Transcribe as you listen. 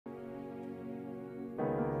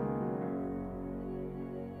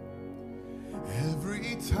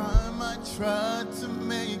time I tried to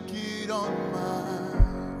make it on my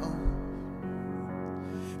own,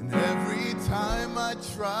 and every time I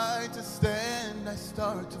try to stand, I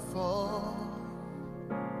start to fall.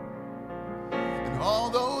 And all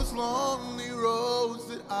those lonely roads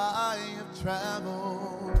that I have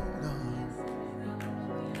traveled on,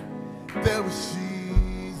 there was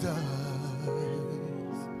Jesus.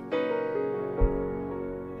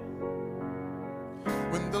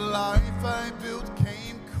 When the life I built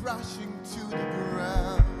came crashing to the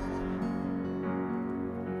ground,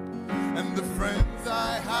 and the friends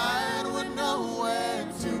I had were nowhere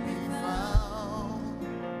to be found,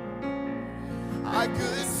 I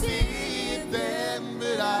could see it then,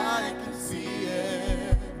 but I can see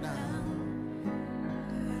it now.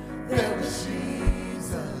 There was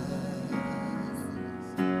Jesus.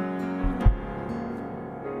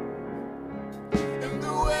 In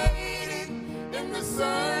the waiting, in the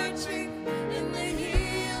searching, in the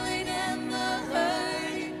healing and the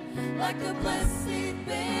hurting, like a blessing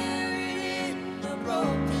buried in the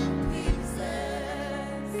broken pieces.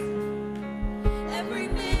 Every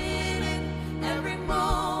minute, every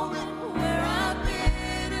moment, where I've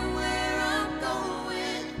been and where I'm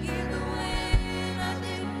going, even when I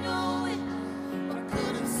didn't know it or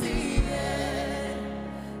couldn't see it,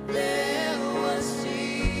 there was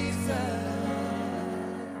Jesus.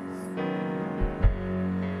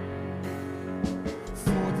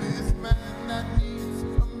 For this man that needs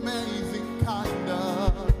amazing kind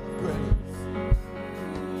of grace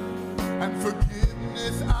and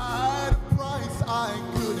forgiveness at a price I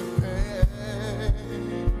couldn't pay.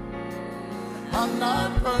 I'm not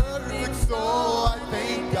perfect, so I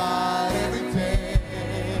thank God every day.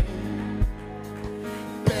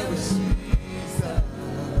 There was Jesus.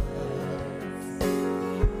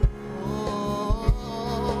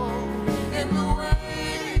 Oh, in the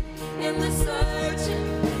waiting, in the searching,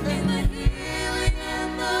 in the healing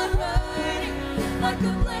and the hurting, like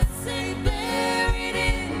a blessing buried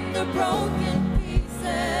in the broken pieces.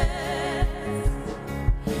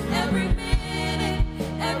 Every minute,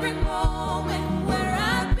 every moment, where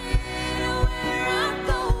I've been and where I'm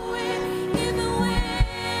going, even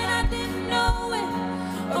when I didn't know it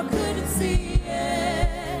or couldn't see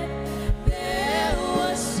it, there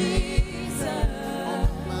was Jesus.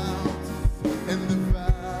 In the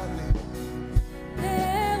valley,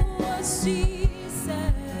 there was Jesus.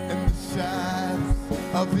 In the shadows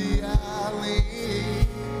of the alley,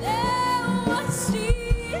 there was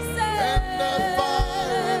Jesus. In the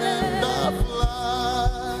fire and the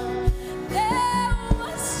flood, there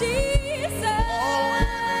was Jesus.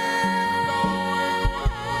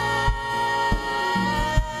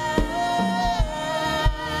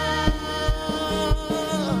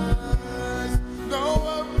 No,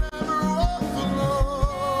 I've never walked alone.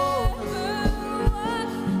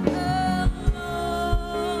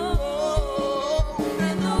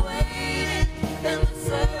 In the waiting, in the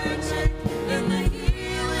searching, in the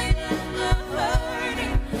healing and the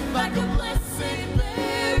hurting, like a blessing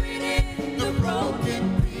buried in the broken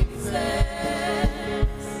pieces.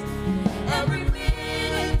 Every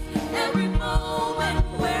minute, every moment,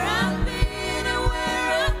 where I've been and where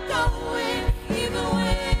I'm going, even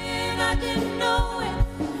when I didn't know it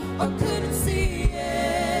or couldn't see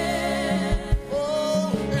it.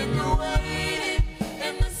 Oh, in the waiting,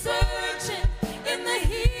 in the searching, in the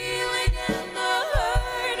healing and the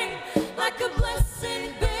hurting, like a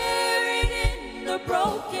blessing buried in the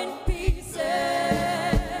broken pieces.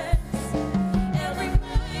 Every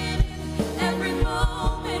minute, every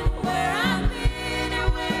moment, where I've been and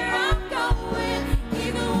where I'm going,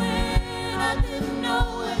 even when I didn't know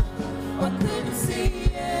it or couldn't see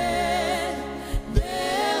it,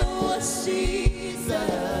 there was Jesus.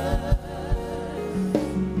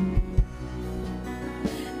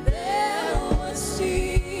 There was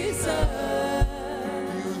Jesus.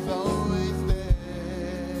 He was always there.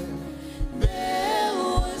 There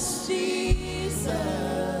was Jesus.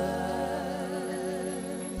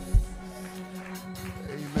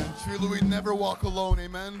 Amen. Truly, we never walk alone.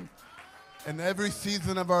 Amen. In every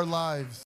season of our lives.